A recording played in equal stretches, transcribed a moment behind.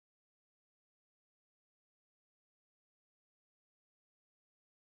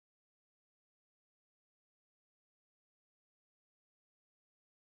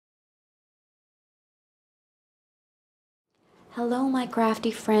Hello my crafty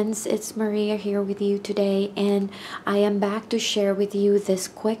friends, it's Maria here with you today, and I am back to share with you this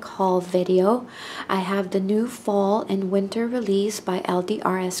quick haul video. I have the new fall and winter release by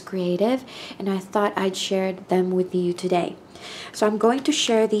LDRS Creative, and I thought I'd share them with you today. So I'm going to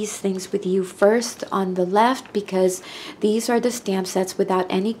share these things with you first on the left because these are the stamp sets without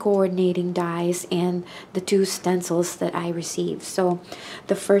any coordinating dies and the two stencils that I received. So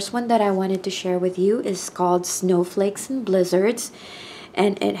the first one that I wanted to share with you is called Snowflakes and Blizzards,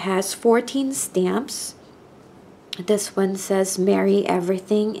 and it has 14 stamps. This one says Merry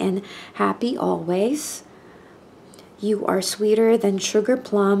Everything and Happy Always. You are sweeter than sugar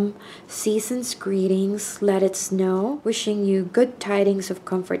plum, season's greetings, let it snow, wishing you good tidings of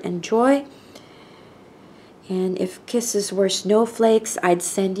comfort and joy. And if kisses were snowflakes, I'd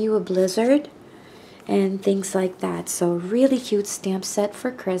send you a blizzard, and things like that. So really cute stamp set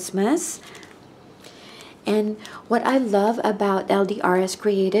for Christmas. And what I love about LDRS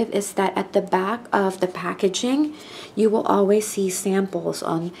Creative is that at the back of the packaging, you will always see samples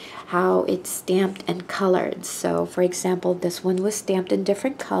on how it's stamped and colored. So for example, this one was stamped in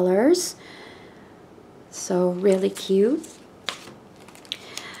different colors. So really cute.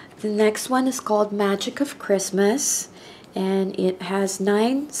 The next one is called Magic of Christmas, and it has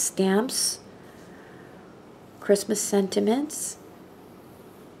 9 stamps, Christmas sentiments.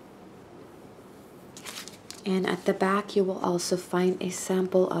 And at the back, you will also find a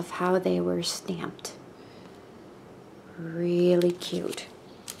sample of how they were stamped. Really cute.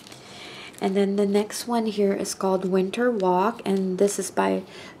 And then the next one here is called Winter Walk, and this is by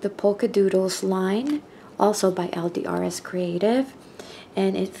the Polka Doodles line, also by LDRS Creative.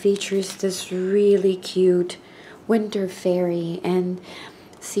 And it features this really cute winter fairy. And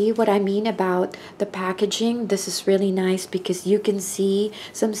see what I mean about the packaging? This is really nice because you can see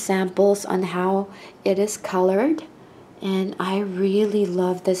some samples on how it is colored, and I really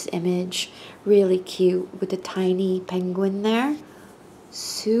love this image. Really cute with the tiny penguin there.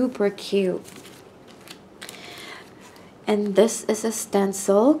 Super cute. And this is a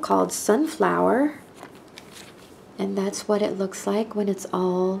stencil called Sunflower, and that's what it looks like when it's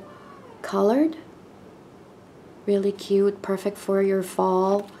all colored. Really cute, perfect for your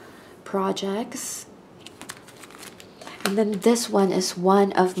fall projects. And then this one is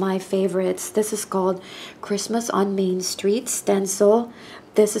one of my favorites. This is called Christmas on Main Street stencil.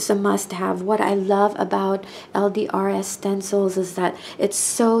 This is a must-have. What I love about LDRS stencils is that it's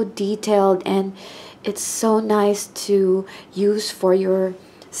so detailed and it's so nice to use for your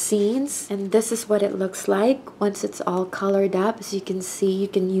scenes. And this is what it looks like once it's all colored up. As you can see, you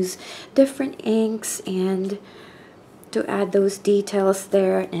can use different inks and to add those details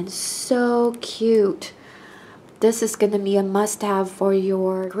there, and so cute. This is gonna be a must-have for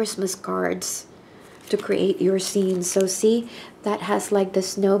your Christmas cards to create your scenes. So see, that has like the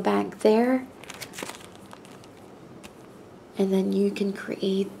snowbank there, and then you can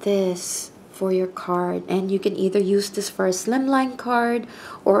create this for your card, and you can either use this for a slimline card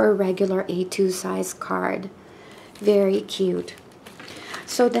or a regular A2 size card. Very cute.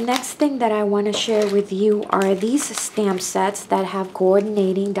 So the next thing that I want to share with you are these stamp sets that have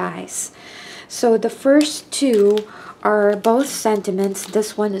coordinating dies. So the first two are both sentiments.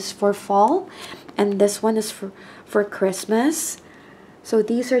 This one is for fall and this one is for Christmas. So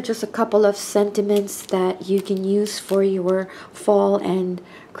these are just a couple of sentiments that you can use for your fall and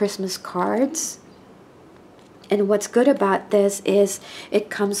Christmas cards. And what's good about this is it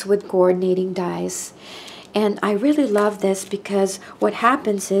comes with coordinating dies. And I really love this because what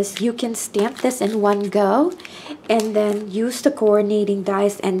happens is you can stamp this in one go and then use the coordinating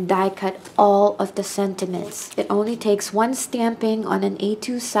dies and die cut all of the sentiments. It only takes one stamping on an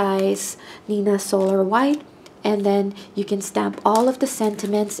A2 size Nina Solar White, and then you can stamp all of the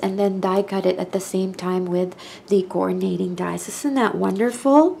sentiments and then die cut it at the same time with the coordinating dies. Isn't that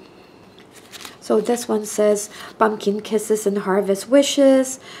wonderful? So this one says, Pumpkin Kisses and Harvest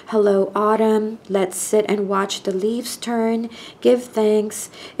Wishes, Hello Autumn, Let's Sit and Watch the Leaves Turn, Give Thanks,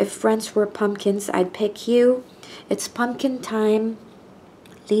 If Friends Were Pumpkins, I'd Pick You, It's Pumpkin Time,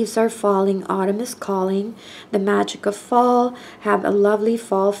 Leaves Are Falling, Autumn is Calling, The Magic of Fall, Have a Lovely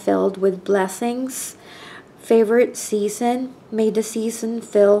Fall Filled with Blessings, Favorite Season, May the Season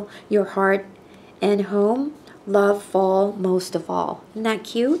Fill Your Heart and Home, Love Fall Most of All. Isn't that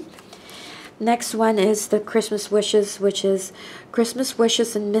cute? Next one is the Christmas Wishes, which is Christmas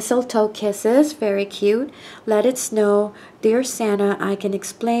Wishes and Mistletoe Kisses. Very cute. Let It Snow, Dear Santa, I Can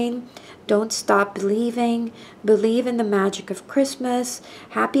Explain, Don't Stop Believing, Believe in the Magic of Christmas,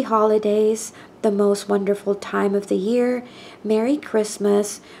 Happy Holidays, The Most Wonderful Time of the Year, Merry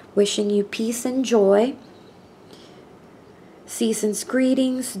Christmas, Wishing You Peace and Joy, Season's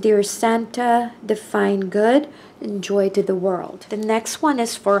greetings, dear Santa, define good, and joy to the world. The next one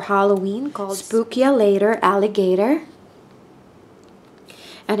is for Halloween called Spook Later Alligator.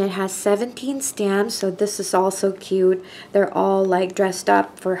 And it has 17 stamps, so this is also cute. They're all like dressed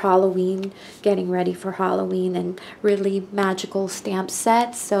up for Halloween, getting ready for Halloween, and really magical stamp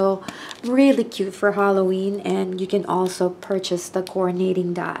sets. So really cute for Halloween, and you can also purchase the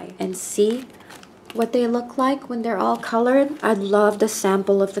coordinating die and see what they look like when they're all colored. I love the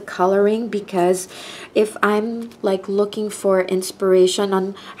sample of the coloring, because if I'm like looking for inspiration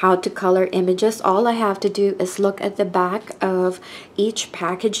on how to color images, all I have to do is look at the back of each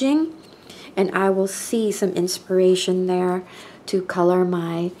packaging and I will see some inspiration there to color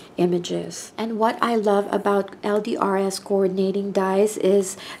my images. And what I love about LDRS coordinating dies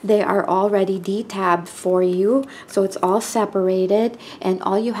is they are already detabbed for you, so it's all separated, and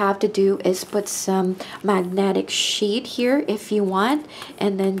all you have to do is put some magnetic sheet here if you want,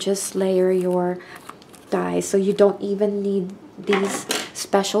 and then just layer your dies. So you don't even need these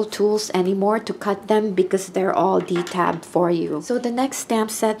special tools anymore to cut them, because they're all detabbed for you. So the next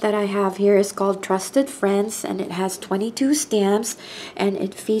stamp set that I have here is called Trusted Friends, and it has 22 stamps, and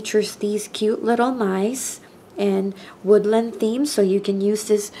it features these cute little mice and woodland themes, so you can use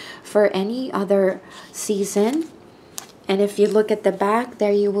this for any other season. And if you look at the back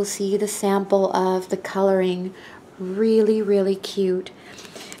there, you will see the sample of the coloring. Really cute.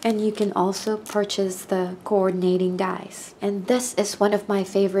 And you can also purchase the coordinating dies. And this is one of my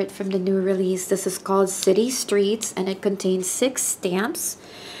favorite from the new release. This is called City Streets, and it contains 6 stamps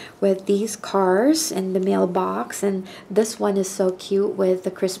with these cars in the mailbox. And this one is so cute with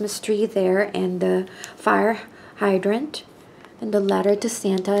the Christmas tree there and the fire hydrant and the letter to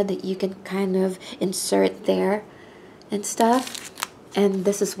Santa that you can kind of insert there and stuff. And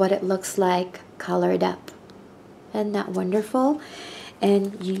this is what it looks like colored up. Isn't that wonderful?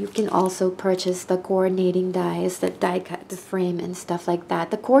 And you can also purchase the coordinating dies that die cut the frame and stuff like that.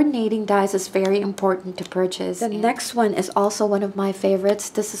 The coordinating dies is very important to purchase. The next one is also one of my favorites.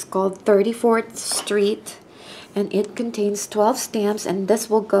 This is called 34th Street, and it contains 12 stamps, and this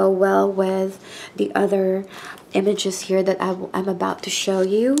will go well with the other images here that I'm about to show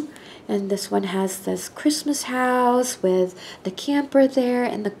you. And this one has this Christmas house with the camper there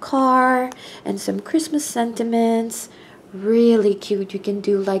and the car and some Christmas sentiments. Really cute. You can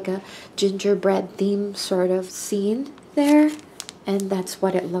do like a gingerbread theme sort of scene there, and that's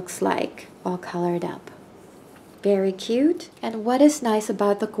what it looks like all colored up. Very cute. And what is nice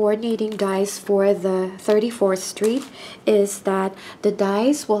about the coordinating dies for the 34th Street is that the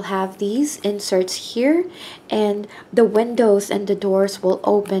dies will have these inserts here, and the windows and the doors will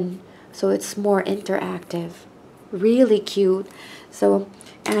open, so it's more interactive. Really cute. So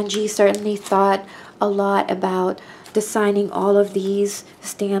Angie certainly thought a lot about designing all of these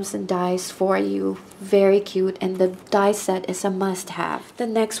stamps and dies for you. Very cute, and the die set is a must-have. The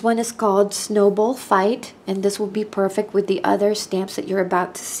next one is called Snowball Fight, and this will be perfect with the other stamps that you're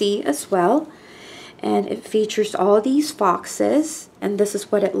about to see as well. And it features all these foxes, and this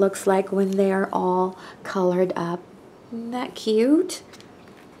is what it looks like when they are all colored up. Isn't that cute?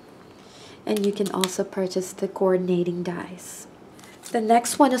 And you can also purchase the coordinating dies. The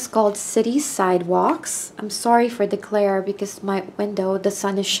next one is called City Sidewalks. I'm sorry for the glare because my window, the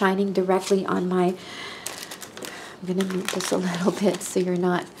sun is shining directly on my... I'm gonna move this a little bit so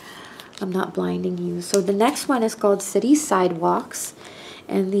I'm not blinding you. So the next one is called City Sidewalks,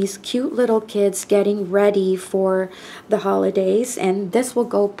 and these cute little kids getting ready for the holidays, and this will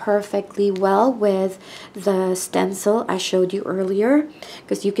go perfectly well with the stencil I showed you earlier,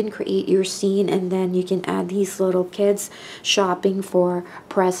 because you can create your scene and then you can add these little kids shopping for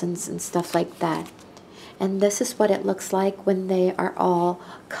presents and stuff like that. And this is what it looks like when they are all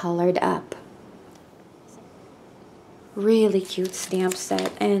colored up. Really cute stamp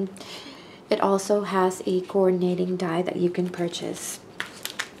set, and it also has a coordinating die that you can purchase.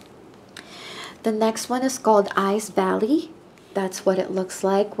 The next one is called Ice Valley. That's what it looks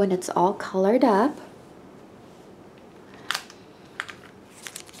like when it's all colored up.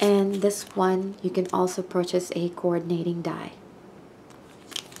 And this one, you can also purchase a coordinating die.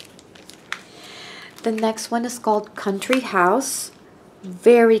 The next one is called Country House.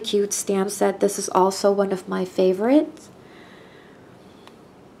 Very cute stamp set. This is also one of my favorites.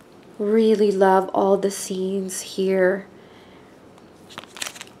 Really love all the scenes here.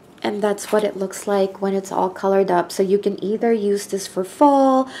 And that's what it looks like when it's all colored up. So you can either use this for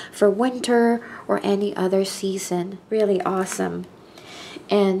fall, for winter, or any other season. Really awesome.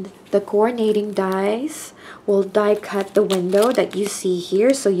 And the coordinating dies will die cut the window that you see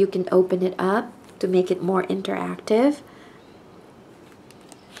here, so you can open it up to make it more interactive.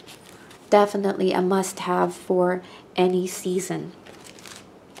 definitely a must-have for any season.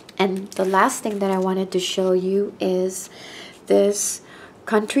 And the last thing that I wanted to show you is this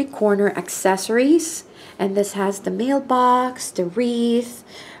country corner accessories. And this has the mailbox, the wreath,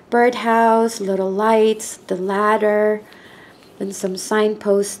 birdhouse, little lights, the ladder, and some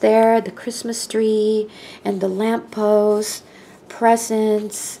signposts there, the Christmas tree, and the lamppost,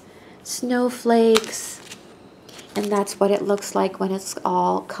 presents, snowflakes. And that's what it looks like when it's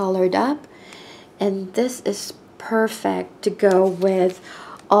all colored up. And this is perfect to go with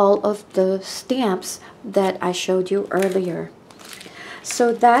all of the stamps that I showed you earlier.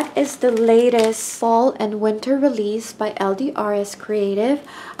 So that is the latest fall and winter release by LDRS Creative.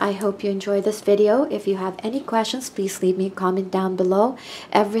 I hope you enjoyed this video. If you have any questions, please leave me a comment down below.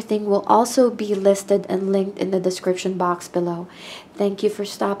 Everything will also be listed and linked in the description box below. Thank you for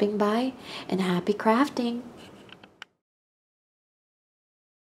stopping by, and happy crafting!